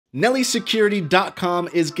NellySecurity.com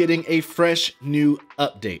is getting a fresh new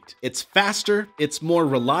update. It's faster, it's more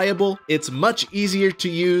reliable, it's much easier to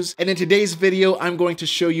use, and in today's video, I'm going to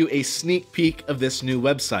show you a sneak peek of this new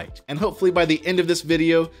website. And hopefully by the end of this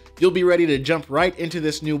video, you'll be ready to jump right into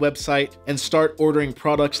this new website and start ordering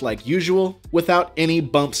products like usual without any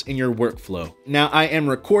bumps in your workflow. Now, I am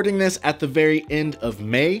recording this at the very end of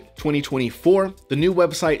May 2024. The new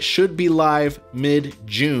website should be live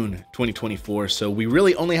mid-June 2024, so we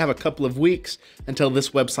really only have a couple of weeks until this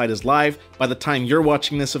website is live. By the time you're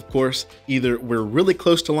watching this, of course, either we're really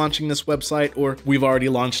close to launching this website or we've already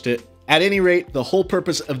launched it. At any rate, the whole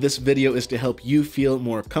purpose of this video is to help you feel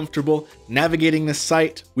more comfortable navigating this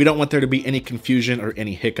site. We don't want there to be any confusion or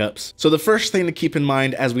any hiccups. So the first thing to keep in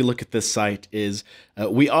mind as we look at this site is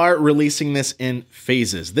we are releasing this in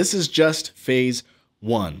phases. This is just phase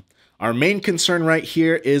 1. Our main concern right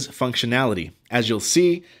here is functionality. As you'll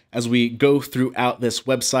see, as we go throughout this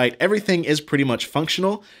website, everything is pretty much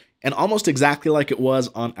functional and almost exactly like it was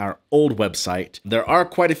on our old website. There are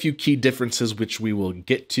quite a few key differences which we will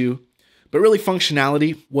get to, but really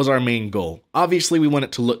functionality was our main goal. Obviously, we want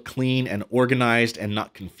it to look clean and organized and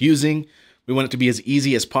not confusing. We want it to be as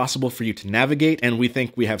easy as possible for you to navigate, and we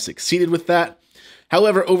think we have succeeded with that.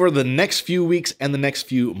 However, over the next few weeks and the next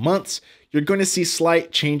few months, you're going to see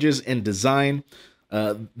slight changes in design.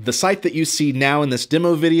 The site that you see now in this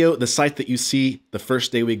demo video, the site that you see the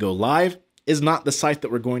first day we go live, is not the site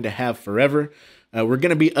that we're going to have forever. We're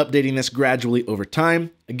going to be updating this gradually over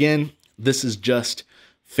time. Again, this is just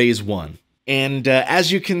phase 1. And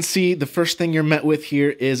as you can see, the first thing you're met with here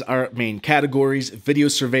is our main categories: video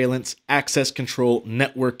surveillance, access control,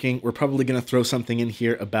 networking. We're probably going to throw something in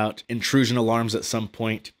here about intrusion alarms at some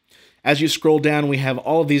point. As you scroll down, we have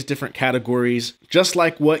all of these different categories, just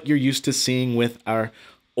like what you're used to seeing with our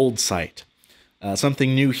old site.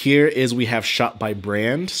 Something new here is we have shop by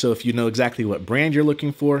brand. So if you know exactly what brand you're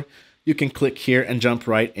looking for, you can click here and jump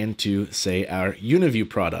right into, say, our UniView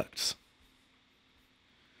products.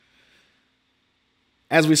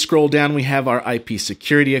 As we scroll down, we have our IP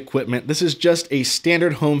security equipment. This is just a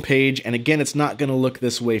standard home page, and again, it's not going to look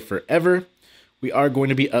this way forever. We are going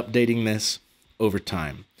to be updating this over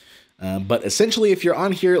time. But essentially, if you're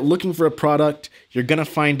on here looking for a product, you're going to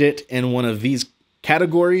find it in one of these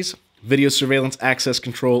categories: video surveillance, access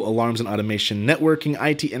control, alarms and automation, networking,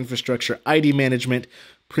 IT infrastructure, ID management,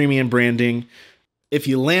 premium branding. If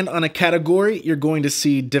you land on a category, you're going to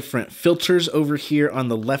see different filters over here on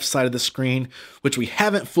the left side of the screen, which we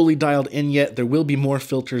haven't fully dialed in yet. There will be more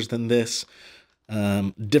filters than this,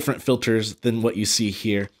 different filters than what you see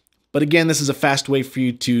here. But again, this is a fast way for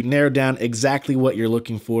you to narrow down exactly what you're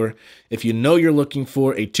looking for. If you know you're looking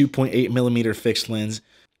for a 2.8mm fixed lens,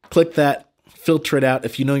 click that, filter it out.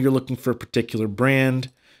 If you know you're looking for a particular brand,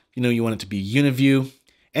 you know you want it to be UniView,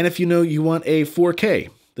 and if you know you want a 4K,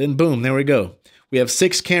 then boom, there we go. We have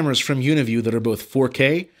 6 cameras from UniView that are both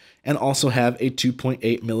 4K and also have a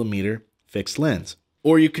 2.8mm fixed lens.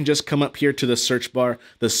 Or you can just come up here to the search bar.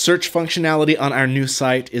 The search functionality on our new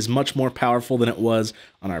site is much more powerful than it was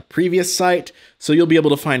on our previous site, so you'll be able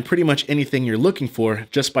to find pretty much anything you're looking for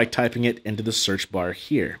just by typing it into the search bar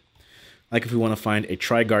here. Like if we want to find a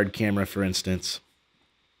TriGuard camera, for instance,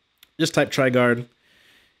 just type TriGuard,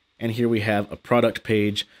 and here we have a product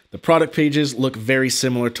page. The product pages look very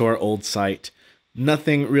similar to our old site.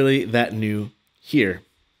 Nothing really that new here.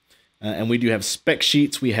 And we do have spec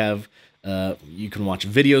sheets. We have you can watch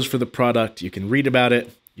videos for the product, you can read about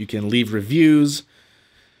it, you can leave reviews,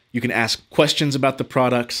 you can ask questions about the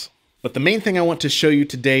products. But the main thing I want to show you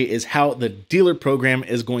today is how the dealer program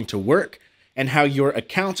is going to work and how your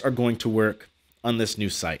accounts are going to work on this new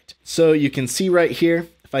site. So you can see right here,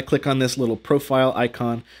 if I click on this little profile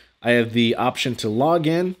icon, I have the option to log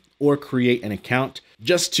in or create an account.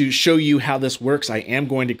 Just to show you how this works, I am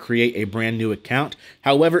going to create a brand new account.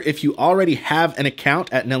 However, if you already have an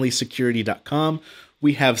account at NellySecurity.com,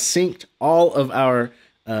 we have synced all of our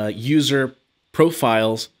user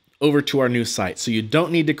profiles over to our new site. So you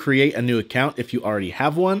don't need to create a new account if you already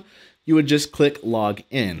have one. You would just click log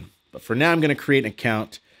in. But for now, I'm going to create an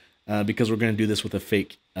account because we're going to do this with a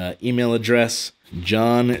fake email address: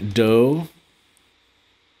 John Doe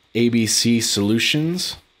ABC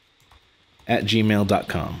Solutions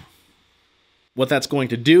 @gmail.com. What that's going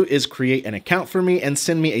to do is create an account for me and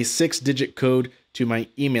send me a 6-digit code to my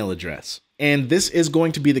email address. And this is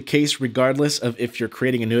going to be the case regardless of if you're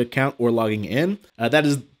creating a new account or logging in. That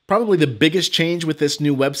is probably the biggest change with this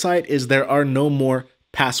new website, is there are no more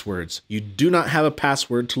passwords. You do not have a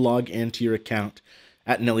password to log into your account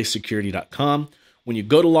at NellySecurity.com. When you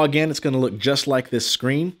go to log in, it's going to look just like this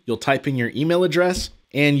screen. You'll type in your email address,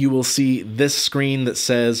 and you will see this screen that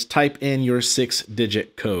says type in your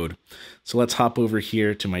 6-digit code. So let's hop over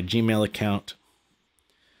here to my Gmail account.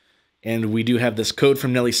 And we do have this code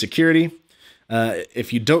from Nelly Security.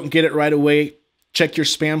 If you don't get it right away, check your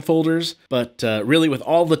spam folders. But really, with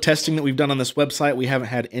all the testing that we've done on this website, we haven't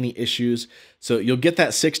had any issues. So you'll get that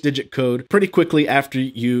 6-digit code pretty quickly after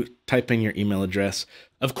you type in your email address.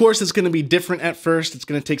 Of course, it's going to be different at first. It's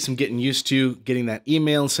going to take some getting used to getting that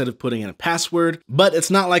email instead of putting in a password. But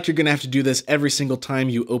it's not like you're going to have to do this every single time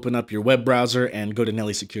you open up your web browser and go to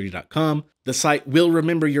nellysecurity.com. The site will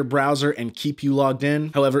remember your browser and keep you logged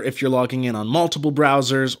in. However, if you're logging in on multiple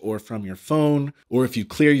browsers or from your phone, or if you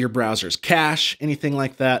clear your browser's cache, anything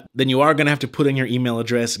like that, then you are going to have to put in your email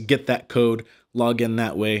address, get that code, log in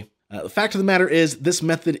that way. The fact of the matter is, this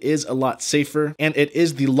method is a lot safer, and it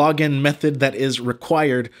is the login method that is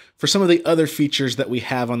required for some of the other features that we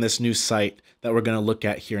have on this new site that we're going to look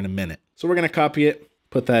at here in a minute. So we're going to copy it,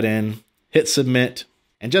 put that in, hit submit,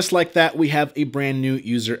 and just like that, we have a brand new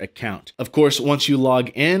user account. Of course, once you log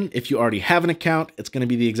in, if you already have an account, it's going to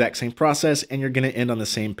be the exact same process, and you're going to end on the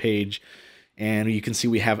same page. And you can see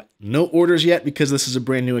we have no orders yet because this is a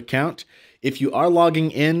brand new account. If you are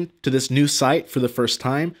logging in to this new site for the first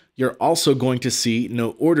time, you're also going to see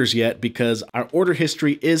no orders yet because our order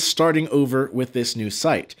history is starting over with this new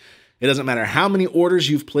site. It doesn't matter how many orders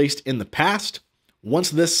you've placed in the past.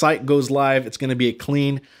 Once this site goes live, it's going to be a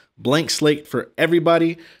clean blank slate for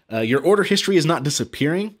everybody. Your order history is not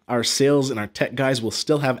disappearing. Our sales and our tech guys will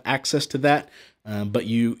still have access to that. But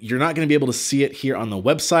you're not going to be able to see it here on the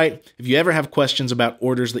website. If you ever have questions about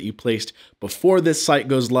orders that you placed before this site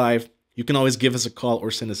goes live, you can always give us a call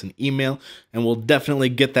or send us an email, and we'll definitely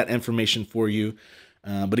get that information for you.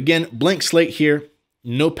 But again, blank slate here,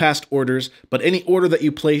 no past orders, but any order that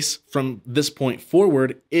you place from this point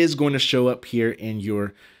forward is going to show up here in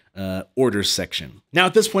your orders section. Now,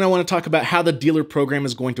 at this point, I want to talk about how the dealer program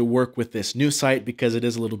is going to work with this new site because it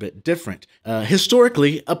is a little bit different.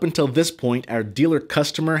 Historically, up until this point, our dealer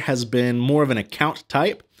customer has been more of an account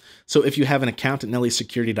type. So if you have an account at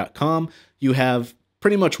nellysecurity.com, you have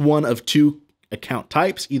pretty much one of two account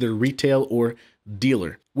types, either retail or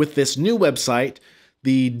dealer. With this new website,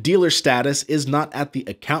 the dealer status is not at the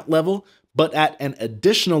account level, but at an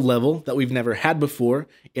additional level that we've never had before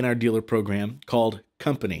in our dealer program called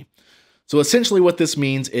company. So essentially what this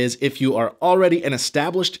means is if you are already an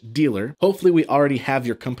established dealer, hopefully we already have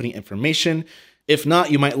your company information. If not,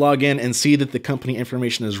 you might log in and see that the company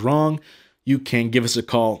information is wrong. You can give us a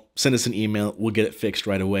call, send us an email, we'll get it fixed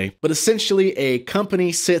right away. But essentially a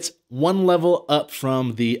company sits one level up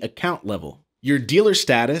from the account level. Your dealer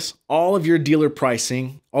status, all of your dealer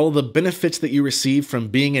pricing, all of the benefits that you receive from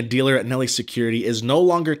being a dealer at Nelly Security is no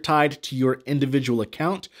longer tied to your individual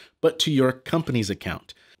account, but to your company's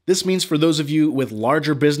account. This means for those of you with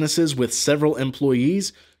larger businesses with several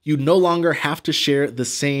employees, you no longer have to share the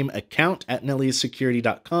same account at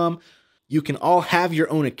nellysecurity.com. You can all have your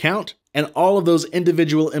own account, and all of those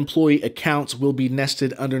individual employee accounts will be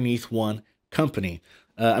nested underneath one company.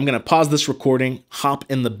 I'm going to pause this recording, hop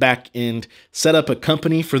in the back end, set up a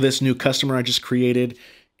company for this new customer I just created,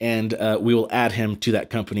 and we will add him to that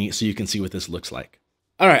company so you can see what this looks like.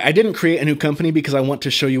 All right, I didn't create a new company because I want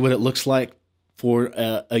to show you what it looks like for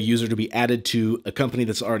a user to be added to a company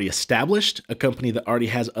that's already established, a company that already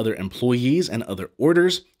has other employees and other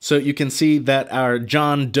orders. So you can see that our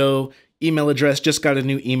John Doe email address just got a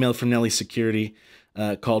new email from Nelly Security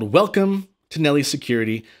called "Welcome to Nelly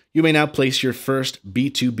Security. You may now place your first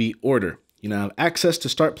B2B order. You now have access to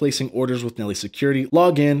start placing orders with Nelly Security.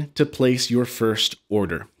 Log in to place your first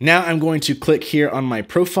order." Now I'm going to click here on my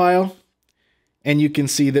profile, and you can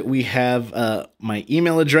see that we have my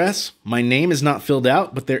email address. My name is not filled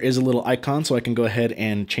out, but there is a little icon, so I can go ahead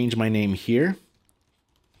and change my name here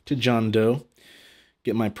to John Doe,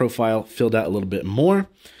 get my profile filled out a little bit more.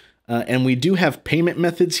 And we do have payment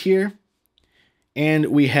methods here, and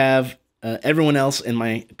we have everyone else in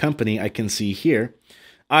my company I can see here.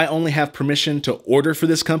 I only have permission to order for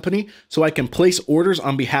this company, so I can place orders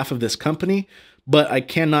on behalf of this company, but I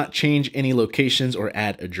cannot change any locations or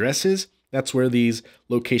add addresses. That's where these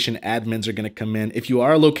location admins are going to come in. If you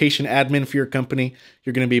are a location admin for your company,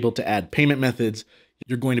 you're going to be able to add payment methods.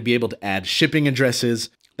 You're going to be able to add shipping addresses.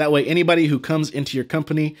 That way, anybody who comes into your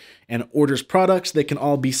company and orders products, they can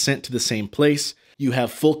all be sent to the same place. You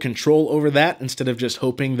have full control over that instead of just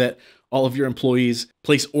hoping that all of your employees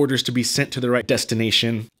place orders to be sent to the right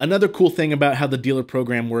destination. Another cool thing about how the dealer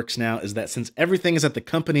program works now is that since everything is at the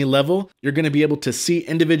company level, you're going to be able to see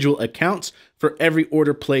individual accounts for every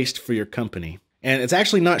order placed for your company. And it's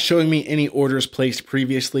actually not showing me any orders placed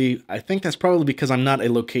previously. I think that's probably because I'm not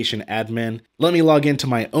a location admin. Let me log into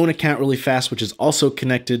my own account really fast, which is also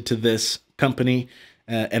connected to this company.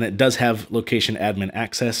 And it does have location admin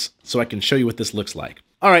access, so I can show you what this looks like.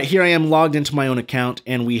 All right, here I am logged into my own account,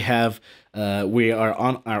 and we are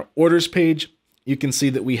on our orders page. You can see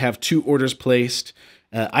that we have 2 orders placed.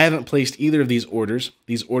 I haven't placed either of these orders.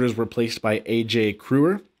 These orders were placed by AJ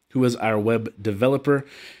Crewer, who is our web developer.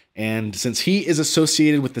 And since he is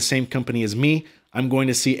associated with the same company as me, I'm going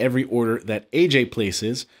to see every order that AJ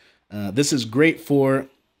places. This is great for,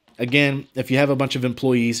 again, if you have a bunch of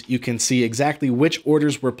employees, you can see exactly which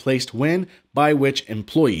orders were placed when by which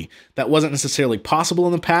employee. That wasn't necessarily possible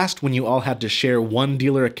in the past when you all had to share one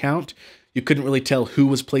dealer account. You couldn't really tell who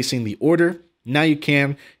was placing the order. Now you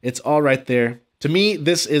can. It's all right there. To me,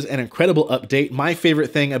 this is an incredible update. My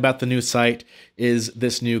favorite thing about the new site is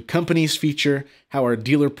this new companies feature, how our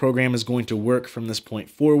dealer program is going to work from this point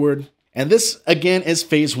forward. And this, again, is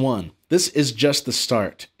phase 1. This is just the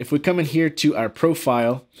start. If we come in here to our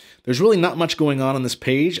profile, there's really not much going on this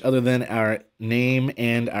page other than our name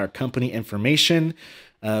and our company information.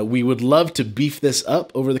 We would love to beef this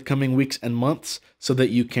up over the coming weeks and months so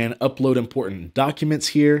that you can upload important documents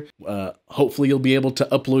here. Hopefully you'll be able to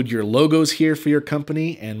upload your logos here for your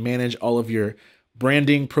company and manage all of your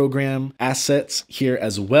branding program assets here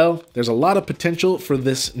as well. There's a lot of potential for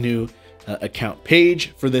this new account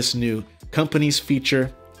page, for this new companies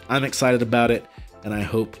feature. I'm excited about it, and I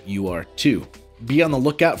hope you are too. Be on the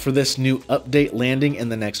lookout for this new update landing in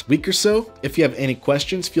the next week or so. If you have any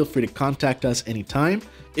questions, feel free to contact us anytime.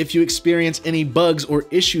 If you experience any bugs or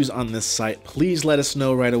issues on this site, please let us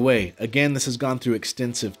know right away. Again, this has gone through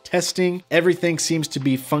extensive testing. Everything seems to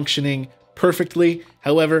be functioning perfectly.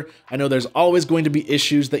 However, I know there's always going to be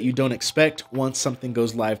issues that you don't expect once something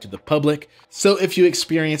goes live to the public. So if you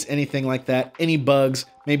experience anything like that, any bugs,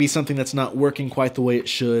 maybe something that's not working quite the way it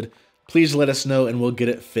should, please let us know and we'll get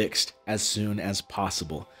it fixed as soon as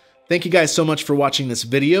possible. Thank you guys so much for watching this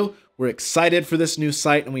video. We're excited for this new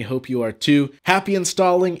site and we hope you are too. Happy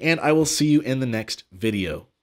installing, and I will see you in the next video.